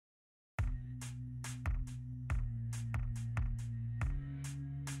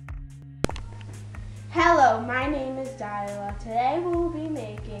Hello, my name is Dila. Today we will be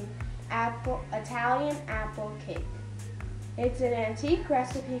making Italian apple cake. It's an antique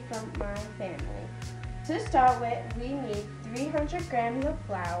recipe from my family. To start with, we need 300 grams of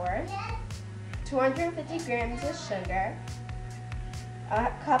flour, 250 grams of sugar,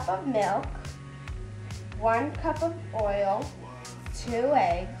 a cup of milk, 1 cup of oil, 2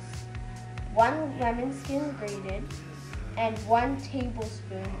 eggs, 1 lemon skin grated, and 1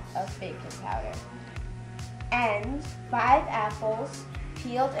 tablespoon of baking powder, and 5 apples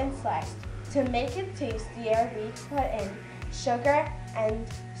peeled and sliced. To make it tastier, we put in sugar and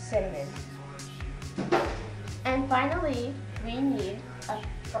cinnamon. And finally, we need a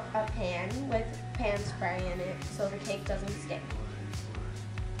pan with pan spray in it so the cake doesn't stick.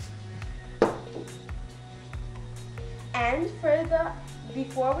 And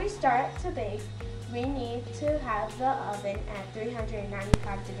before we start to bake, we need to have the oven at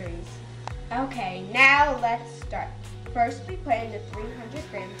 395 degrees. Okay, now let's start. First, we put in the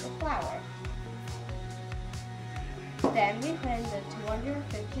 300 grams of flour. Then we put in the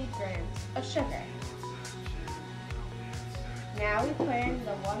 250 grams of sugar. Now we put in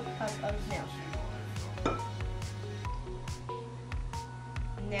the 1 cup of milk.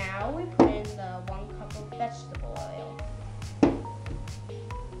 Now we put in the 1 cup of vegetable oil,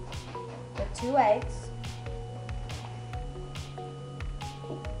 the 2 eggs,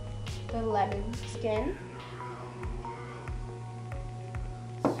 the lemon skin.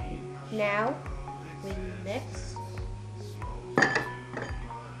 Now we mix.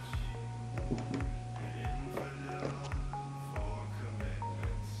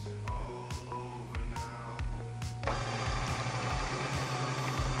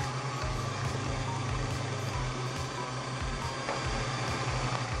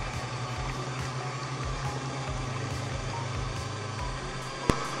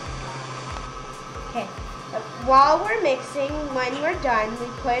 Okay, while we're mixing, when we're done, we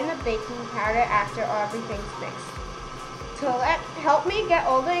put in the baking powder after everything's mixed. To help me get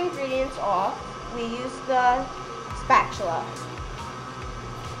all the ingredients off, we use the spatula.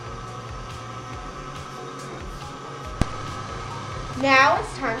 Now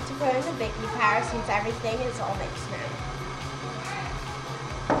it's time to put in the baking powder since everything is all mixed now.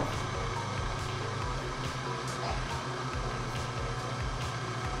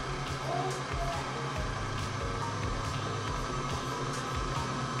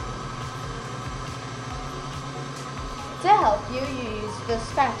 To help you, use the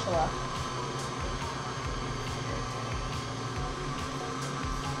spatula.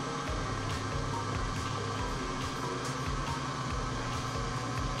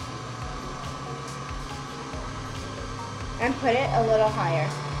 And put it a little higher.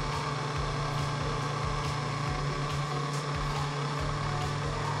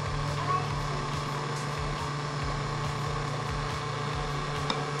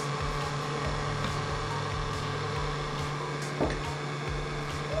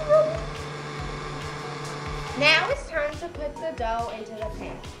 Now it's time to put the dough into the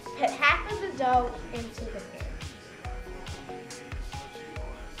pan. Put half of the dough into the pan.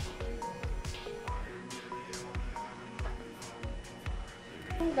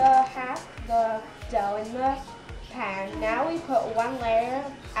 The dough in the pan. Now we put 1 layer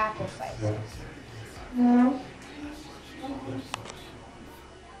of apple slices.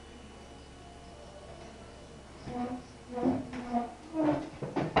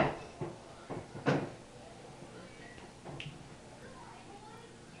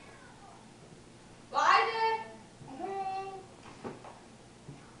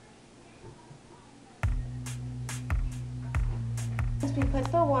 Once we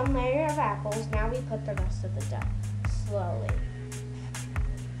put the 1 layer of apples, now we put the rest of the dough, slowly.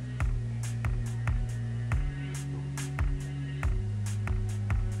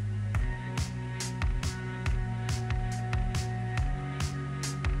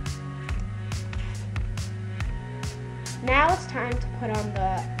 Now it's time to put on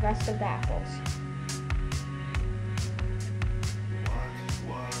the rest of the apples.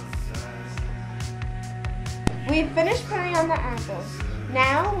 We finished putting on the apples.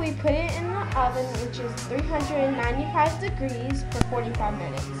 Now we put it in the oven, which is 395 degrees for 45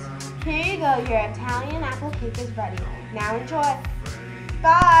 minutes. Here you go, your Italian apple cake is ready. Now enjoy.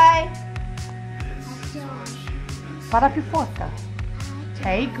 Bye! Parla più forte.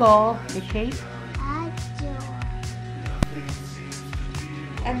 There you go, the cake.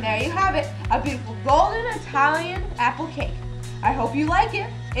 And there you have it, a beautiful golden Italian apple cake. I hope you like it.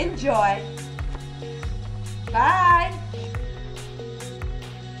 Enjoy. Bye.